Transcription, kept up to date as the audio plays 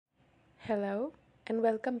Hello and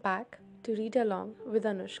welcome back to Read Along with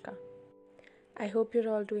Anushka. I hope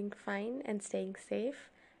you're all doing fine and staying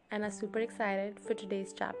safe and are super excited for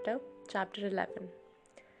today's chapter, chapter 11.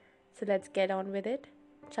 So let's get on with it.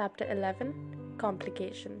 Chapter 11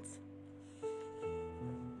 Complications.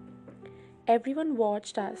 Everyone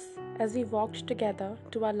watched us as we walked together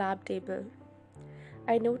to our lab table.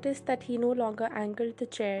 I noticed that he no longer angled the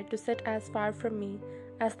chair to sit as far from me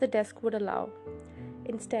as the desk would allow.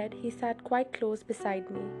 Instead, he sat quite close beside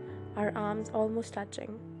me, our arms almost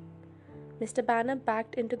touching. Mr. Banner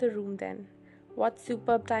backed into the room then. What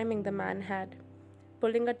superb timing the man had,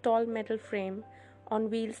 pulling a tall metal frame on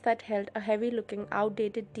wheels that held a heavy-looking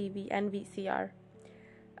outdated TV and VCR.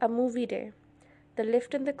 A movie day. The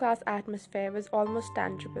lift in the class atmosphere was almost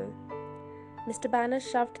tangible. Mr. Banner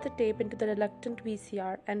shoved the tape into the reluctant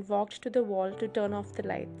VCR and walked to the wall to turn off the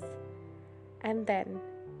lights. And then,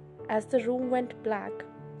 as the room went black,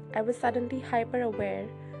 I was suddenly hyper-aware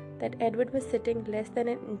that Edward was sitting less than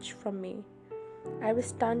an inch from me. I was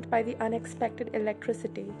stunned by the unexpected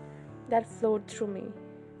electricity that flowed through me,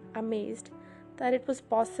 amazed that it was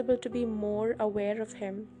possible to be more aware of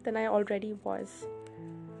him than I already was.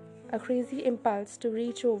 A crazy impulse to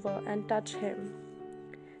reach over and touch him,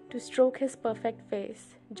 to stroke his perfect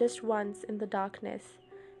face just once in the darkness,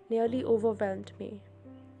 nearly overwhelmed me.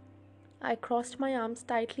 I crossed my arms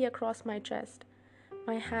tightly across my chest,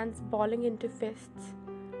 my hands balling into fists.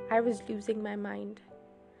 I was losing my mind.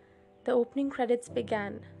 The opening credits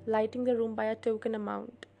began, lighting the room by a token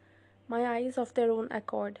amount. My eyes, of their own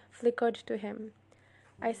accord, flickered to him.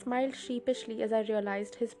 I smiled sheepishly as I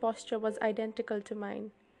realized his posture was identical to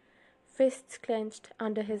mine. Fists clenched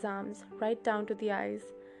under his arms, right down to the eyes,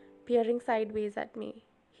 peering sideways at me.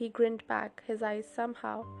 He grinned back, his eyes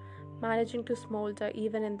somehow managing to smolder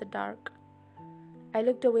even in the dark. I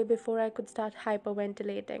looked away before I could start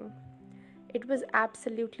hyperventilating. It was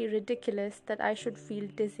absolutely ridiculous that I should feel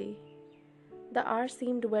dizzy. The hour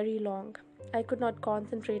seemed very long. I could not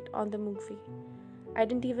concentrate on the movie. I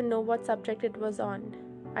didn't even know what subject it was on.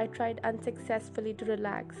 I tried unsuccessfully to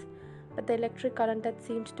relax, but the electric current that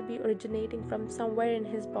seemed to be originating from somewhere in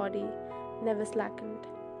his body never slackened.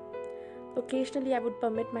 Occasionally I would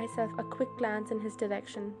permit myself a quick glance in his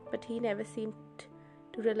direction, but he never seemed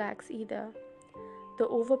to relax either. The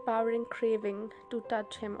overpowering craving to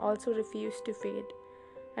touch him also refused to fade,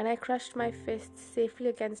 and I crushed my fists safely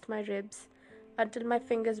against my ribs until my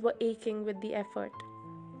fingers were aching with the effort.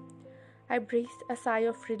 I breathed a sigh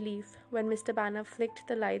of relief when Mr. Banner flicked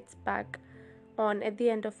the lights back on at the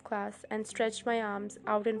end of class and stretched my arms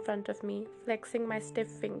out in front of me, flexing my stiff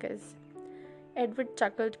fingers. Edward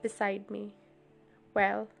chuckled beside me.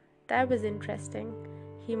 "Well, that was interesting,"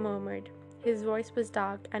 he murmured. His voice was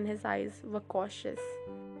dark and his eyes were cautious.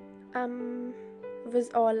 Was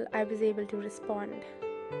all I was able to respond.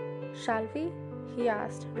 "Shall we?" he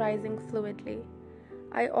asked, rising fluidly.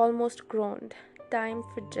 I almost groaned. Time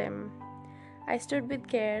for gym. I stood with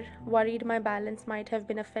care, worried my balance might have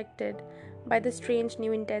been affected by the strange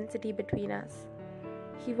new intensity between us.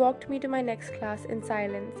 He walked me to my next class in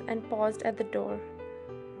silence and paused at the door.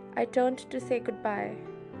 I turned to say goodbye.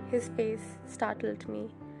 His face startled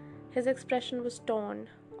me. His expression was torn,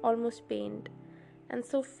 almost pained, and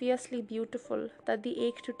so fiercely beautiful that the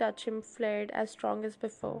ache to touch him flared as strong as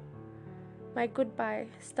before. My goodbye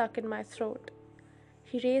stuck in my throat.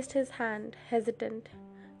 He raised his hand, hesitant,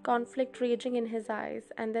 conflict raging in his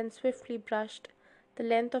eyes, and then swiftly brushed the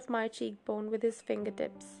length of my cheekbone with his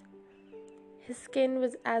fingertips. His skin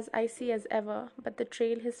was as icy as ever, but the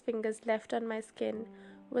trail his fingers left on my skin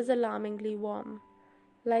was alarmingly warm,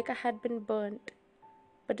 like I had been burnt,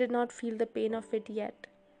 but did not feel the pain of it yet.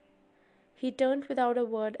 He turned without a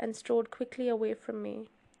word and strode quickly away from me.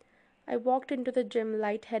 I walked into the gym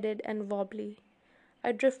light-headed and wobbly.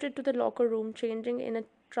 I drifted to the locker room, changing in a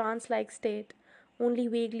trance-like state, only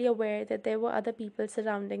vaguely aware that there were other people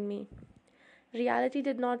surrounding me. Reality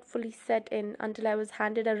did not fully set in until I was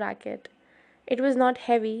handed a racket. It was not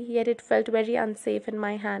heavy, yet it felt very unsafe in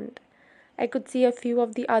my hand. I could see a few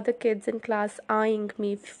of the other kids in class eyeing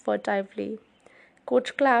me furtively.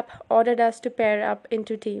 Coach Clapp ordered us to pair up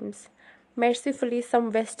into teams. Mercifully,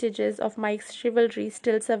 some vestiges of Mike's chivalry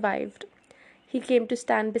still survived. He came to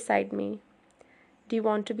stand beside me. "Do you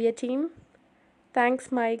want to be a team?"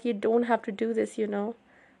 "Thanks, Mike, you don't have to do this, you know."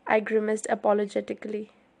 I grimaced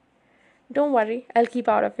apologetically. "Don't worry, I'll keep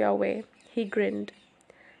out of your way," he grinned.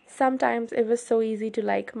 Sometimes it was so easy to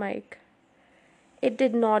like Mike. It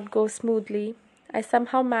did not go smoothly. I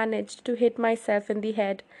somehow managed to hit myself in the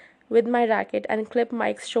head with my racket and clip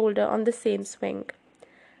Mike's shoulder on the same swing.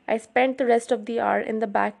 I spent the rest of the hour in the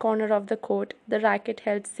back corner of the court, the racket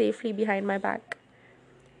held safely behind my back.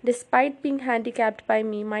 Despite being handicapped by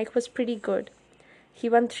me, Mike was pretty good. He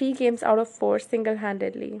won 3 games out of 4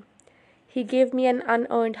 single-handedly. He gave me an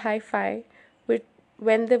unearned high five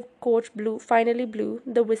when the coach finally blew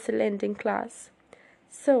the whistle ending class.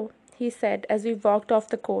 "So," he said as we walked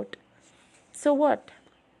off the court. "So what?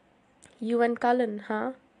 You and Cullen,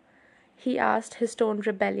 huh?" he asked, his tone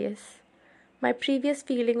rebellious. My previous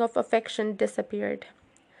feeling of affection disappeared.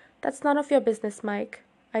 "That's none of your business, Mike,"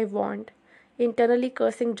 I warned, internally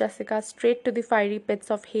cursing Jessica straight to the fiery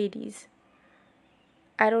pits of Hades.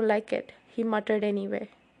 "I don't like it," he muttered anyway.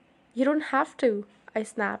 "You don't have to," I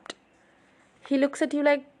snapped. "He looks at you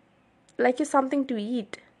like you're something to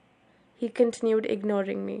eat," he continued,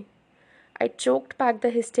 ignoring me. I choked back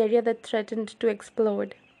the hysteria that threatened to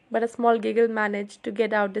explode, but a small giggle managed to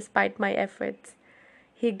get out despite my efforts.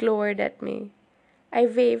 He glowered at me. I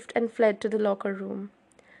waved and fled to the locker room.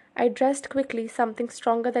 I dressed quickly, something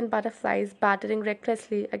stronger than butterflies battering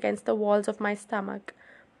recklessly against the walls of my stomach,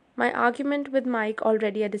 my argument with Mike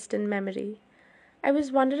already a distant memory. I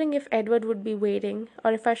was wondering if Edward would be waiting,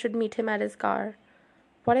 or if I should meet him at his car.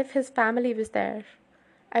 What if his family was there?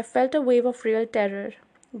 I felt a wave of real terror.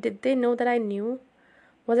 Did they know that I knew?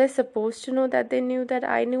 Was I supposed to know that they knew that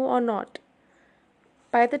I knew or not?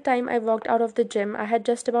 By the time I walked out of the gym, I had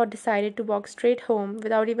just about decided to walk straight home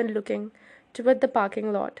without even looking toward the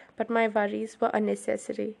parking lot, but my worries were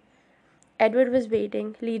unnecessary. Edward was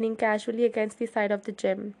waiting, leaning casually against the side of the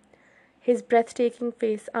gym, his breathtaking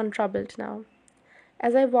face untroubled now.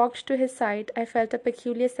 As I walked to his side, I felt a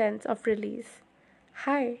peculiar sense of release.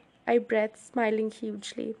 "Hi," I breathed, smiling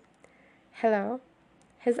hugely. "Hello."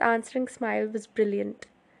 His answering smile was brilliant.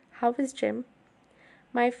 "How was gym?"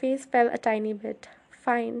 My face fell a tiny bit.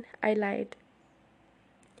 "Fine," I lied.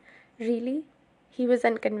 "Really?" He was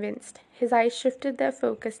unconvinced. His eyes shifted their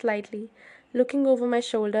focus slightly, looking over my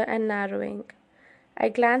shoulder and narrowing. I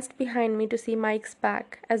glanced behind me to see Mike's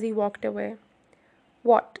back as he walked away.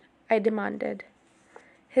 "What?" I demanded.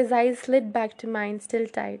 His eyes slid back to mine, still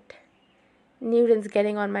tight. "Newton's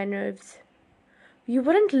getting on my nerves." "You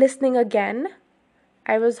weren't listening again?"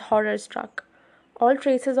 I was horror-struck. All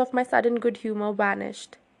traces of my sudden good humor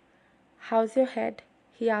vanished. "How's your head?"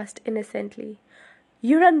 he asked innocently.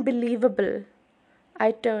 "You're unbelievable." I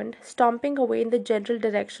turned, stomping away in the general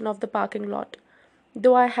direction of the parking lot,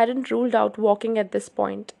 though I hadn't ruled out walking at this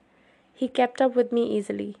point. He kept up with me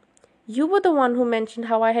easily. "You were the one who mentioned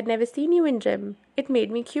how I had never seen you in gym. It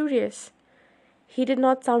made me curious." He did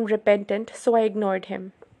not sound repentant, so I ignored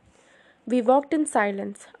him. We walked in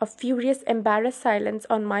silence, a furious, embarrassed silence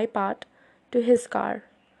on my part, to his car.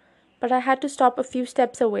 But I had to stop a few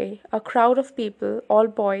steps away. A crowd of people, all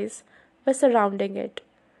boys, were surrounding it.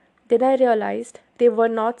 Then I realized they were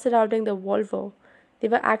not surrounding the Volvo. They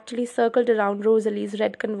were actually circled around Rosalie's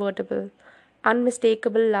red convertible,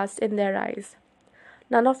 unmistakable lust in their eyes.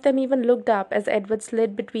 None of them even looked up as Edward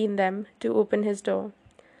slid between them to open his door.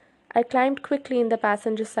 I climbed quickly in the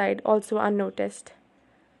passenger side, also unnoticed.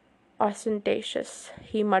 "Ostentatious,"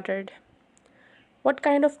 he muttered. "What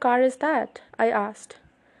kind of car is that?" I asked.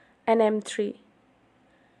 "An M3.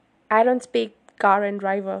 "I don't speak car and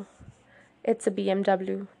driver." "It's a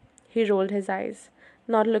BMW." He rolled his eyes,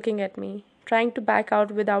 not looking at me, trying to back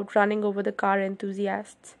out without running over the car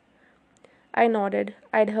enthusiasts. I nodded.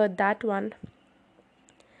 I'd heard that one.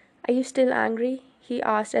 "Are you still angry?" he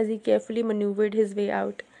asked as he carefully maneuvered his way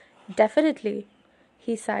out. "Definitely,"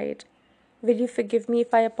 he sighed. "Will you forgive me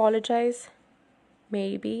if I apologize?"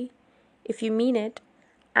 "Maybe. If you mean it.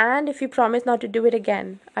 And if you promise not to do it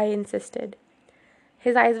again," I insisted.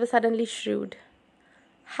 His eyes were suddenly shrewd.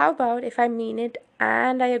 "How about if I mean it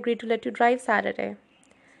and I agree to let you drive Saturday?"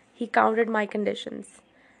 He countered my conditions.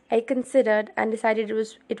 I considered and decided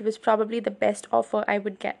it was probably the best offer I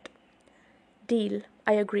would get. "Deal,"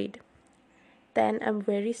 I agreed. "Then I'm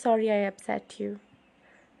very sorry I upset you."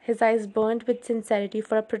 His eyes burned with sincerity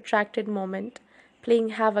for a protracted moment, playing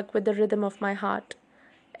havoc with the rhythm of my heart,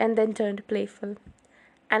 and then turned playful.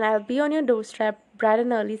 "And I'll be on your doorstep bright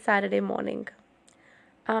and early Saturday morning."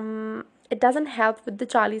 It doesn't help with the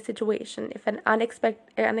Charlie situation if an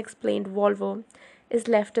unexplained Volvo is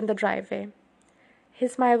left in the driveway.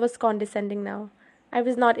 His smile was condescending now. I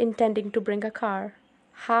was not intending to bring a car.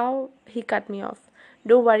 "How?" He cut me off.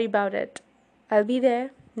 "Don't worry about it. I'll be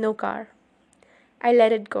there. No car." I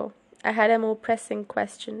let it go. I had a more pressing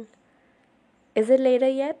question. "Is it later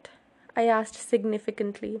yet?" I asked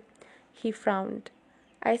significantly. He frowned.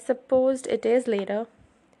 "I supposed it is later."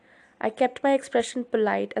 I kept my expression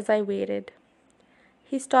polite as I waited.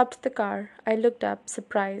 He stopped the car. I looked up,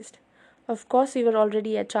 surprised. Of course, we were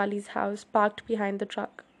already at Charlie's house, parked behind the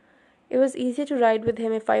truck. It was easier to ride with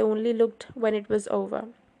him if I only looked when it was over.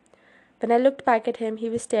 When I looked back at him, he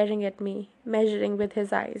was staring at me, measuring with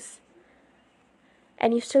his eyes.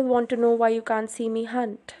 "And you still want to know why you can't see me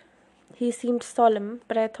hunt?" He seemed solemn,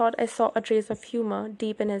 but I thought I saw a trace of humor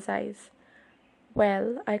deep in his eyes.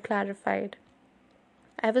 "Well," I clarified,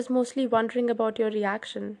 "I was mostly wondering about your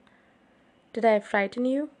reaction. Did I frighten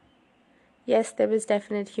you?" Yes, there was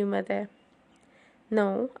definite humor there.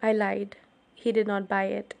 "No," I lied. He did not buy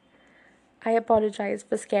it. "I apologize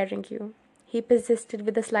for scaring you." He persisted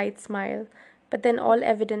with a slight smile, but then all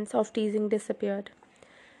evidence of teasing disappeared.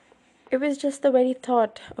 "It was just the very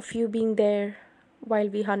thought of you being there while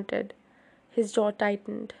we hunted." His jaw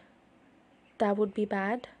tightened. "That would be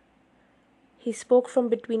bad?" He spoke from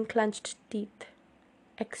between clenched teeth.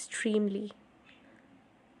 "Extremely."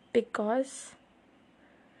 "Because?"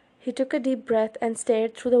 He took a deep breath and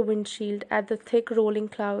stared through the windshield at the thick rolling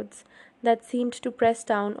clouds that seemed to press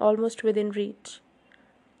down almost within reach.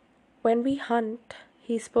 "When we hunt,"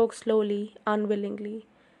 he spoke slowly, unwillingly,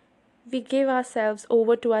 "we give ourselves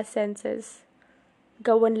over to our senses,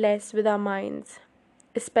 govern less with our minds,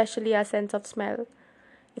 especially our sense of smell.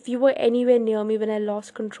 If you were anywhere near me when I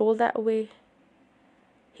lost control that way—"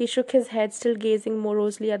 He shook his head, still gazing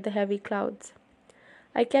morosely at the heavy clouds.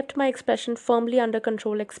 I kept my expression firmly under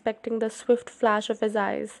control, expecting the swift flash of his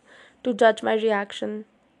eyes to judge my reaction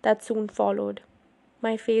that soon followed.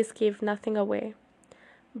 My face gave nothing away.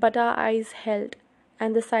 But our eyes held,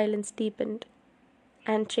 and the silence deepened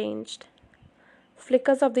and changed.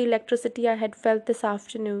 Flickers of the electricity I had felt this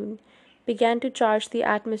afternoon began to charge the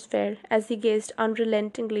atmosphere as he gazed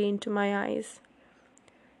unrelentingly into my eyes.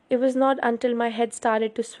 It was not until my head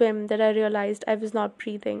started to swim that I realized I was not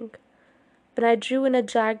breathing. When I drew in a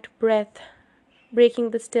jagged breath, breaking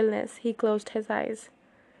the stillness, he closed his eyes.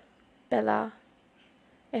 "Bella,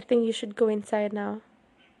 I think you should go inside now."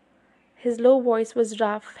 His low voice was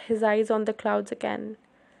rough, his eyes on the clouds again.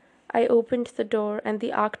 I opened the door, and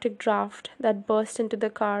the Arctic draft that burst into the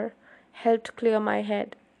car helped clear my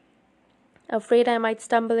head. Afraid I might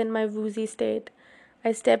stumble in my woozy state,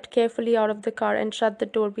 I stepped carefully out of the car and shut the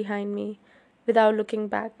door behind me, without looking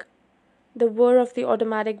back. The whir of the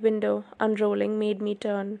automatic window unrolling made me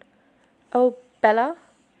turn. "Oh, Bella?"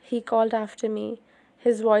 he called after me,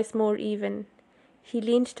 his voice more even. He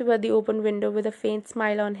leaned toward the open window with a faint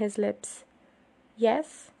smile on his lips.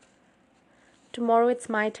 "Yes?" "Tomorrow it's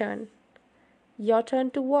my turn." "Your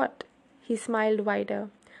turn to what?" He smiled wider,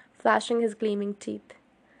 flashing his gleaming teeth.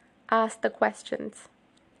 "Ask the questions."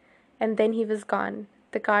 And then he was gone,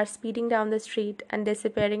 the car speeding down the street and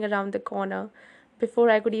disappearing around the corner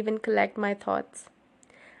before I could even collect my thoughts.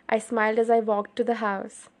 I smiled as I walked to the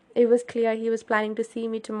house. It was clear he was planning to see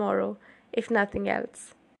me tomorrow, if nothing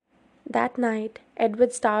else. That night,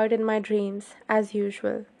 Edward starred in my dreams, as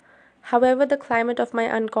usual. However, the climate of my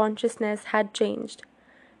unconsciousness had changed.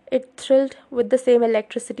 It thrilled with the same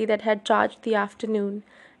electricity that had charged the afternoon,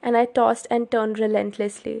 and I tossed and turned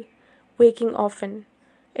relentlessly, waking often.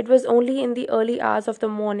 It was only in the early hours of the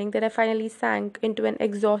morning that I finally sank into an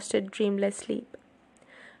exhausted, dreamless sleep.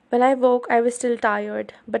 When I woke, I was still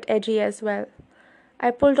tired, but edgy as well.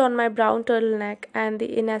 I pulled on my brown turtleneck and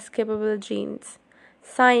the inescapable jeans,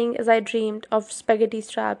 sighing as I dreamed of spaghetti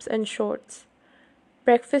straps and shorts.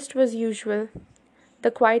 Breakfast was usual,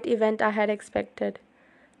 the quiet event I had expected.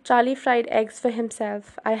 Charlie fried eggs for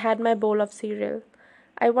himself. I had my bowl of cereal.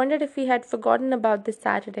 I wondered if he had forgotten about this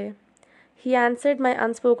Saturday. He answered my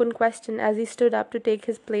unspoken question as he stood up to take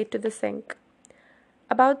his plate to the sink.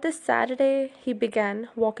 "About this Saturday," he began,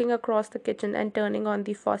 walking across the kitchen and turning on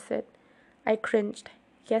the faucet. I cringed.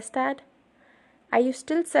 "Yes, Dad?" "Are you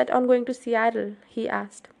still set on going to Seattle?" he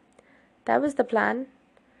asked. "That was the plan."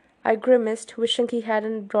 I grimaced, wishing he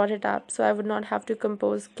hadn't brought it up so I would not have to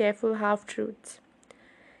compose careful half-truths.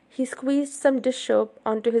 He squeezed some dish soap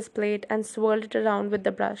onto his plate and swirled it around with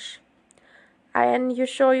the brush. "And you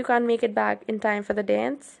sure you can't make it back in time for the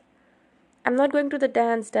dance?" "I'm not going to the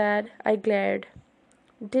dance, Dad," I glared.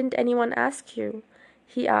 "Didn't anyone ask you?"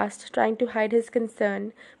 he asked, trying to hide his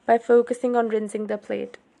concern by focusing on rinsing the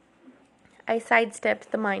plate. I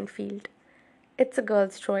sidestepped the minefield. "It's a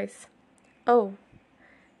girl's choice." "Oh."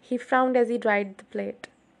 He frowned as he dried the plate.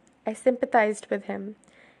 I sympathized with him.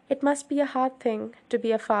 It must be a hard thing to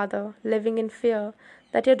be a father, living in fear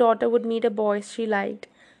that your daughter would meet a boy she liked,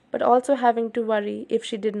 but also having to worry if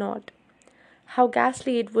she did not. How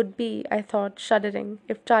ghastly it would be, I thought, shuddering,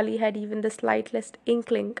 if Charlie had even the slightest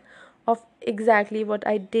inkling of exactly what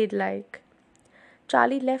I did like.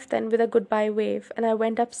 Charlie left then with a goodbye wave, and I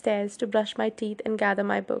went upstairs to brush my teeth and gather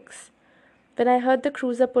my books. When I heard the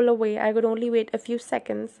cruiser pull away, I could only wait a few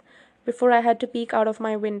seconds before I had to peek out of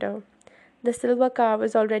my window. The silver car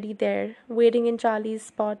was already there, waiting in Charlie's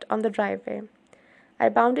spot on the driveway. I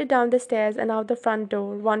bounded down the stairs and out the front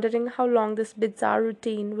door, wondering how long this bizarre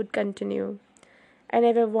routine would continue. I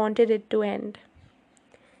never wanted it to end.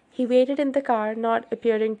 He waited in the car, not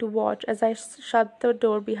appearing to watch as I shut the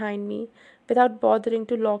door behind me without bothering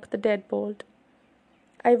to lock the deadbolt.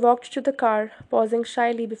 I walked to the car, pausing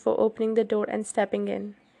shyly before opening the door and stepping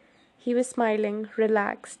in. He was smiling,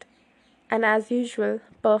 relaxed, and as usual,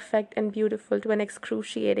 perfect and beautiful to an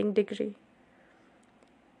excruciating degree.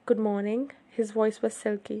 "Good morning." His voice was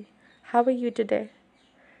silky. "How are you today?"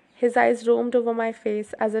 His eyes roamed over my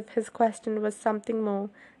face as if his question was something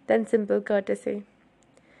more than simple courtesy.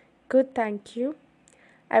 "Good, thank you."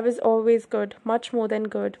 I was always good, much more than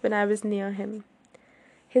good, when I was near him.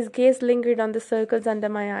 His gaze lingered on the circles under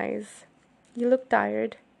my eyes. "You look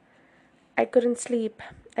tired." "I couldn't sleep,"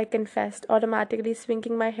 I confessed, automatically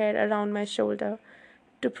swinging my hair around my shoulder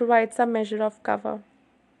to provide some measure of cover.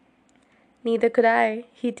 "Neither could I,"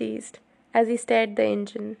 he teased, as he stared at the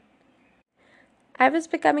engine. I was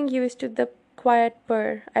becoming used to the quiet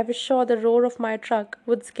purr. I was sure the roar of my truck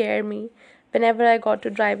would scare me whenever I got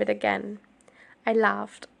to drive it again. I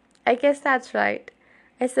laughed. "I guess that's right.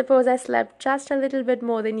 I suppose I slept just a little bit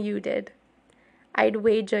more than you did." "I'd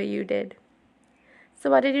wager you did."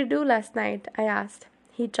 "So what did you do last night?" I asked.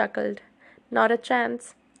 He chuckled. "Not a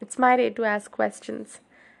chance. It's my day to ask questions."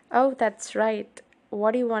 "Oh, that's right.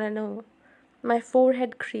 What do you want to know?" My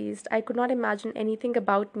forehead creased. I could not imagine anything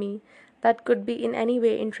about me that could be in any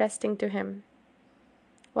way interesting to him.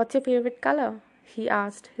 "What's your favorite color?" he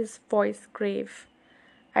asked, his voice grave.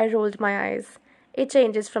 I rolled my eyes. "It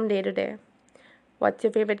changes from day to day." "What's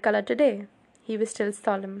your favorite color today?" He was still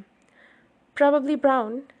solemn. "Probably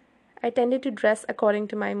brown." I tended to dress according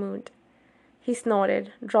to my mood. He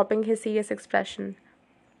snorted, dropping his serious expression.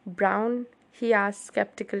 "Brown?" he asked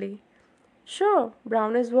skeptically. "Sure,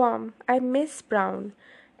 brown is warm. I miss brown.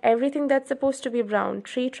 Everything that's supposed to be brown,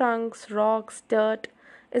 tree trunks, rocks, dirt,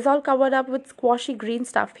 is all covered up with squashy green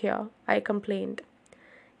stuff here," I complained.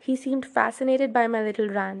 He seemed fascinated by my little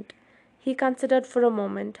rant. He considered for a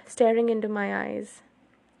moment, staring into my eyes.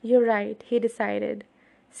 "You're right," he decided,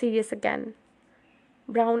 serious again.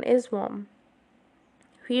 "Brown is warm."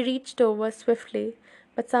 He reached over swiftly,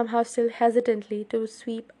 but somehow still hesitantly, to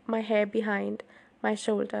sweep my hair behind my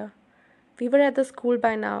shoulder. We were at the school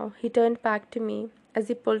by now. He turned back to me as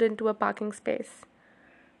he pulled into a parking space.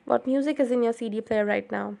 "What music is in your CD player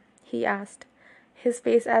right now?" he asked, his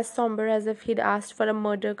face as somber as if he'd asked for a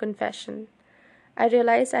murder confession. I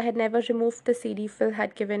realized I had never removed the CD Phil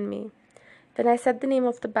had given me. When I said the name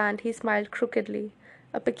of the band, he smiled crookedly,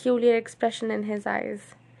 a peculiar expression in his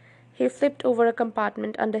eyes. He flipped over a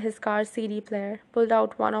compartment under his car's CD player, pulled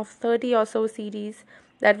out one of 30 or so CDs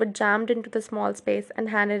that were jammed into the small space, and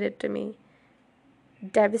handed it to me.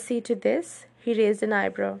 "Debussy to this?" He raised an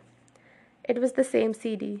eyebrow. It was the same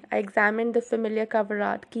CD. I examined the familiar cover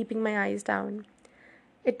art, keeping my eyes down.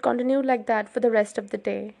 It continued like that for the rest of the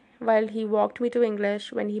day, while he walked me to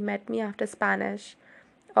English when he met me after Spanish.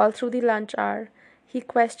 All through the lunch hour, he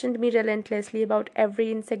questioned me relentlessly about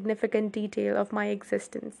every insignificant detail of my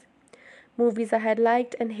existence. Movies I had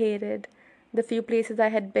liked and hated, the few places I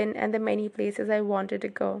had been and the many places I wanted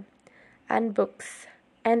to go. And books.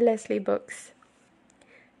 Endlessly books.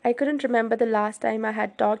 I couldn't remember the last time I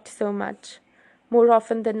had talked so much. More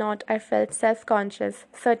often than not, I felt self-conscious,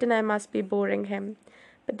 certain I must be boring him.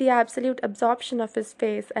 But the absolute absorption of his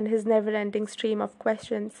face and his never-ending stream of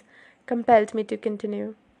questions compelled me to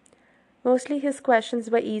continue. Mostly his questions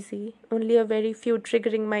were easy, only a very few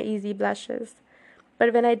triggering my easy blushes.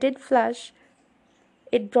 But when I did flush,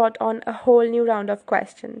 it brought on a whole new round of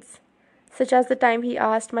questions, such as the time he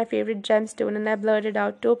asked my favorite gemstone and I blurted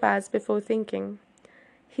out topaz before thinking.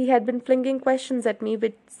 He had been flinging questions at me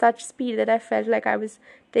with such speed that I felt like I was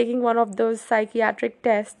taking one of those psychiatric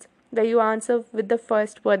tests where you answer with the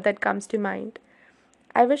first word that comes to mind.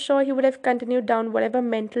 I was sure he would have continued down whatever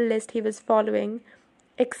mental list he was following,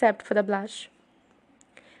 except for the blush.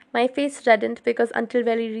 My face reddened because until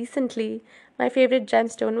very recently, my favorite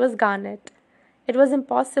gemstone was garnet. It was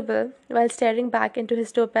impossible, while staring back into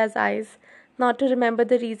his topaz eyes, not to remember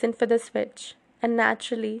the reason for the switch, and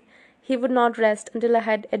naturally, he would not rest until I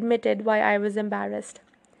had admitted why I was embarrassed.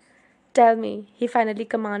 "Tell me," he finally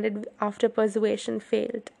commanded after persuasion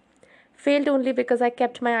failed. Failed only because I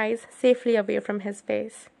kept my eyes safely away from his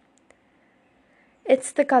face.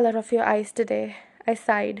 "It's the color of your eyes today," I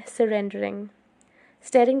sighed, surrendering,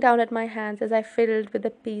 staring down at my hands as I fiddled with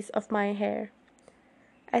a piece of my hair.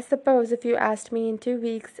 I suppose if you asked me in 2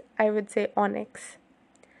 weeks, I would say onyx.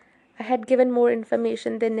 I had given more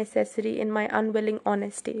information than necessary in my unwilling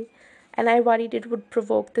honesty, and I worried it would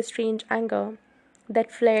provoke the strange anger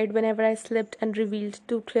that flared whenever I slipped and revealed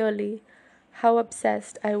too clearly how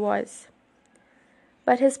obsessed I was.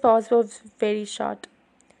 But his pause was very short.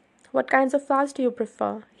 "What kinds of flowers do you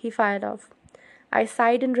prefer?" he fired off. I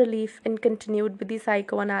sighed in relief and continued with the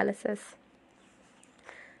psychoanalysis.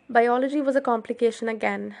 Biology was a complication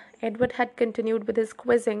again. Edward had continued with his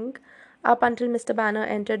quizzing up until Mr. Banner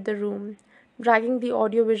entered the room, dragging the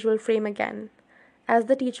audiovisual frame again. As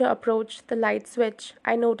the teacher approached the light switch,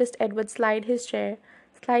 I noticed Edward slide his chair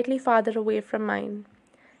slightly farther away from mine.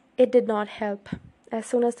 It did not help. As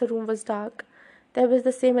soon as the room was dark, there was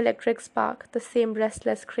the same electric spark, the same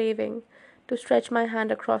restless craving to stretch my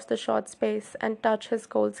hand across the short space and touch his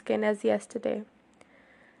cold skin as yesterday.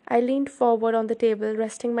 I leaned forward on the table,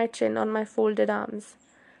 resting my chin on my folded arms,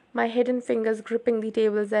 my hidden fingers gripping the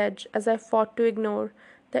table's edge as I fought to ignore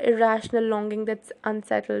the irrational longing that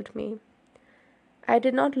unsettled me. I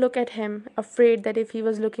did not look at him, afraid that if he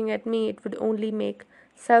was looking at me, it would only make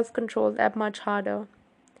self control that much harder.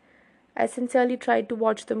 I sincerely tried to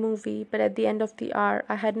watch the movie, but at the end of the hour,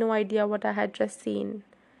 I had no idea what I had just seen.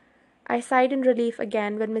 I sighed in relief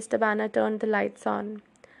again when Mr. Banner turned the lights on,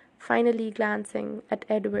 finally glancing at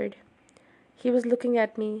Edward. He was looking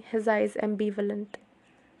at me, his eyes ambivalent.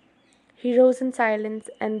 He rose in silence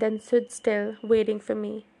and then stood still, waiting for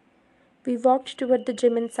me. We walked toward the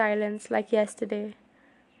gym in silence, like yesterday.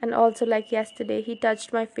 And also, like yesterday, he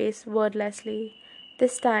touched my face wordlessly,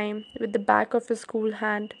 this time with the back of his cool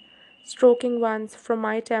hand, stroking once from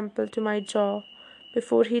my temple to my jaw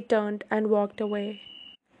before he turned and walked away.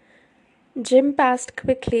 Jim passed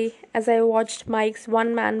quickly as I watched Mike's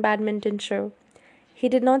one-man badminton show. He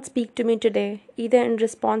did not speak to me today, either in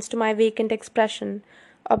response to my vacant expression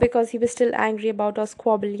or because he was still angry about our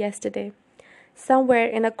squabble yesterday. Somewhere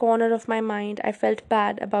in a corner of my mind, I felt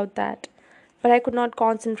bad about that, but I could not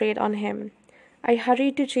concentrate on him. I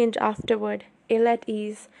hurried to change afterward, ill at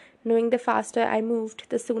ease, knowing the faster I moved,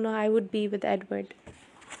 the sooner I would be with Edward.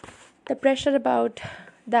 The pressure about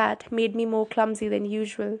that made me more clumsy than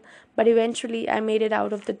usual, but eventually I made it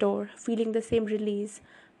out of the door, feeling the same release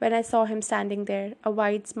when I saw him standing there, a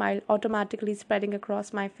wide smile automatically spreading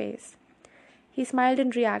across my face. He smiled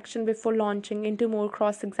in reaction before launching into more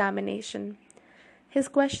cross examination. His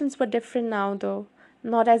questions were different now, though,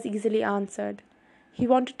 not as easily answered. He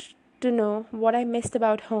wanted to know what I missed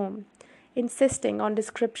about home, insisting on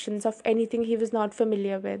descriptions of anything he was not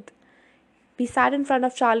familiar with. We sat in front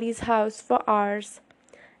of Charlie's house for hours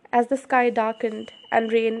as the sky darkened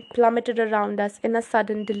and rain plummeted around us in a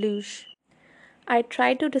sudden deluge. I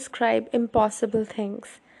tried to describe impossible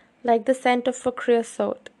things, like the scent of a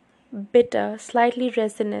creosote, bitter, slightly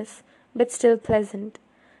resinous, but still pleasant,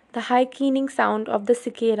 the high keening sound of the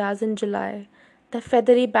cicadas in July, the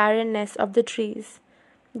feathery barrenness of the trees,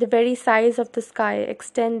 the very size of the sky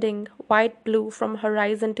extending white blue from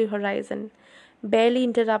horizon to horizon, barely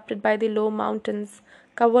interrupted by the low mountains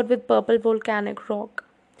covered with purple volcanic rock.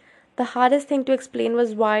 The hardest thing to explain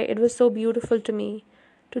was why it was so beautiful to me,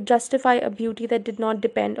 to justify a beauty that did not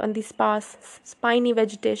depend on the sparse, spiny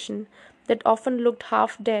vegetation that often looked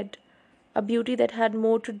half dead, a beauty that had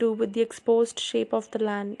more to do with the exposed shape of the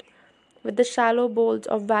land, with the shallow bowls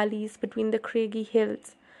of valleys between the craggy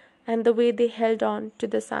hills, and the way they held on to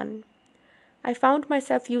the sun. I found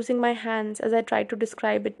myself using my hands as I tried to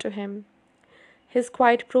describe it to him. His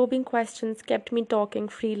quiet, probing questions kept me talking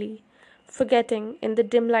freely, forgetting, in the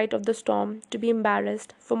dim light of the storm, to be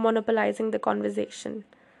embarrassed for monopolizing the conversation.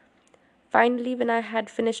 Finally, when I had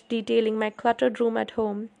finished detailing my cluttered room at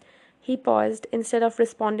home, he paused instead of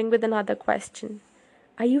responding with another question.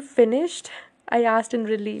 "Are you finished?" I asked in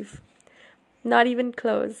relief. "Not even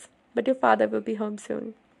close, but your father will be home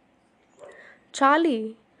soon."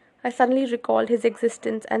 "Charlie!" I suddenly recalled his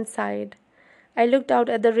existence and sighed. I looked out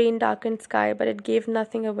at the rain-darkened sky, but it gave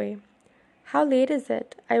nothing away. "How late is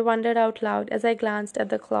it?" I wondered out loud as I glanced at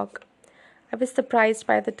the clock. I was surprised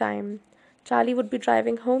by the time. Charlie would be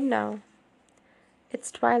driving home now.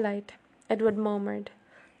 "It's twilight," Edward murmured,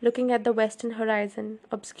 looking at the western horizon,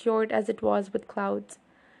 obscured as it was with clouds.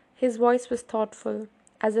 His voice was thoughtful,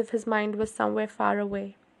 as if his mind was somewhere far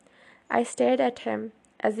away. I stared at him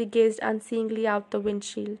as he gazed unseeingly out the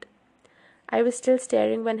windshield. I was still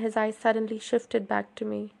staring when his eyes suddenly shifted back to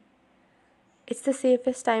me. "It's the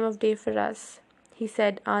safest time of day for us," he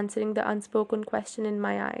said, answering the unspoken question in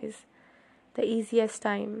my eyes. "The easiest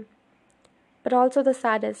time, but also the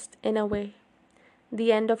saddest, in a way.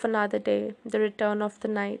 The end of another day, the return of the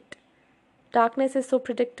night. Darkness is so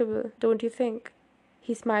predictable, don't you think?"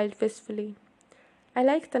 He smiled wistfully. I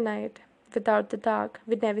like the night. Without the dark,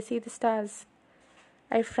 we'd never see the stars.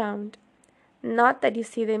 I frowned. Not that you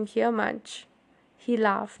see them here much. He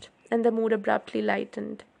laughed, and the mood abruptly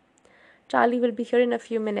lightened. Charlie will be here in a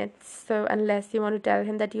few minutes, so unless you want to tell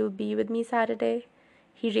him that you'll be with me Saturday.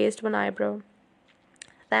 He raised one eyebrow.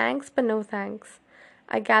 Thanks, but no thanks.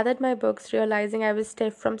 I gathered my books, realizing I was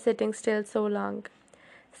stiff from sitting still so long.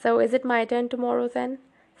 So is it my turn tomorrow then?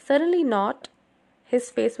 Certainly not. His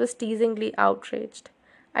face was teasingly outraged.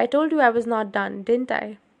 I told you I was not done, didn't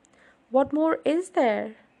I? What more is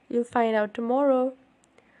there? You'll find out tomorrow.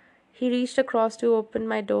 He reached across to open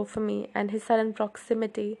my door for me, and his sudden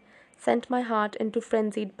proximity sent my heart into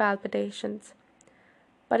frenzied palpitations.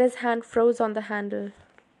 But his hand froze on the handle.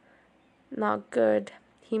 Not good,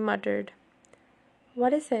 he muttered.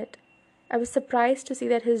 What is it? I was surprised to see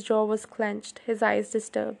that his jaw was clenched, his eyes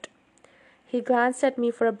disturbed. He glanced at me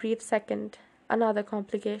for a brief second. Another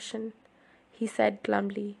complication, he said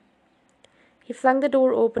glumly. He flung the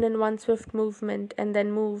door open in one swift movement and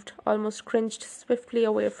then moved, almost cringed swiftly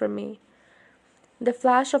away from me. The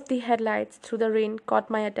flash of the headlights through the rain caught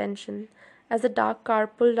my attention as a dark car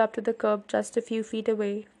pulled up to the curb just a few feet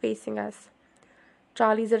away, facing us.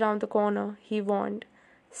 Charlie's around the corner, he warned,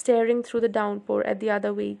 staring through the downpour at the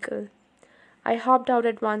other vehicle. I hopped out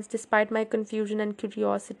at once despite my confusion and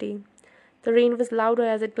curiosity. The rain was louder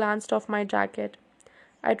as it glanced off my jacket.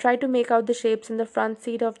 I tried to make out the shapes in the front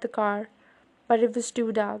seat of the car, but it was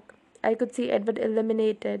too dark. I could see Edward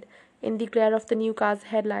illuminated in the glare of the new car's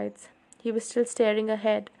headlights. He was still staring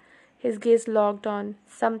ahead, his gaze locked on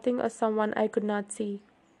something or someone I could not see.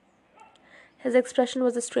 His expression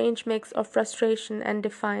was a strange mix of frustration and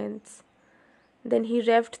defiance. Then he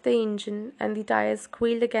revved the engine, and the tires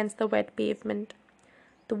squealed against the wet pavement.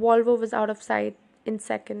 The Volvo was out of sight in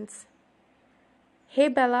seconds. Hey,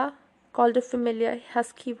 Bella, called a familiar,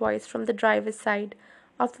 husky voice from the driver's side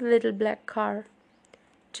of the little black car.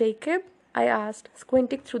 Jacob? I asked,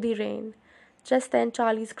 squinting through the rain. Just then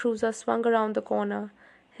Charlie's cruiser swung around the corner,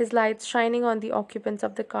 his lights shining on the occupants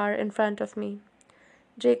of the car in front of me.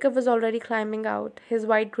 Jacob was already climbing out, his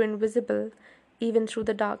wide grin visible even through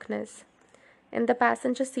the darkness. In the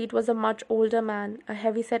passenger seat was a much older man, a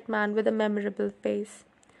heavy-set man with a memorable face.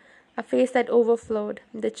 A face that overflowed,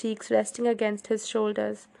 the cheeks resting against his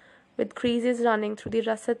shoulders, with creases running through the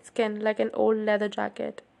russet skin like an old leather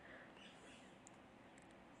jacket.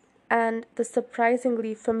 And the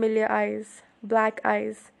surprisingly familiar eyes, black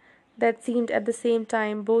eyes, that seemed at the same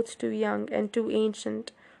time both too young and too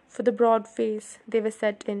ancient for the broad face they were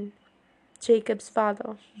set in. Jacob's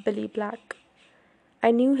father, Billy Black.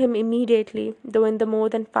 I knew him immediately, though in the more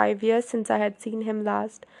than 5 years since I had seen him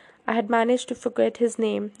last, I had managed to forget his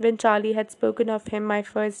name when Charlie had spoken of him my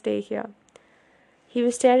first day here. He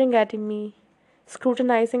was staring at me,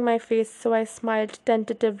 scrutinizing my face, so I smiled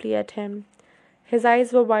tentatively at him. His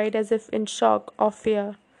eyes were wide as if in shock or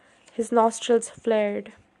fear. His nostrils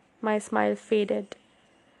flared. My smile faded.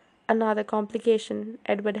 Another complication,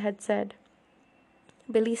 Edward had said.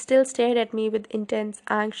 Billy still stared at me with intense,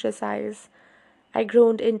 anxious eyes. I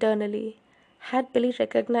groaned internally. Had Billy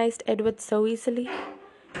recognized Edward so easily?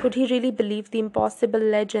 Could he really believe the impossible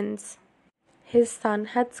legends his son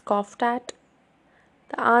had scoffed at?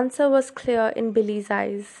 The answer was clear in Billy's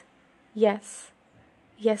eyes. Yes.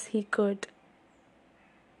 Yes, he could.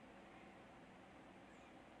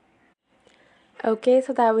 Okay,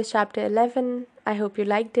 so that was chapter 11. I hope you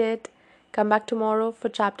liked it. Come back tomorrow for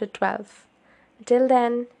chapter 12. Till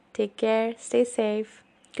then, take care, stay safe.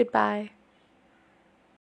 Goodbye.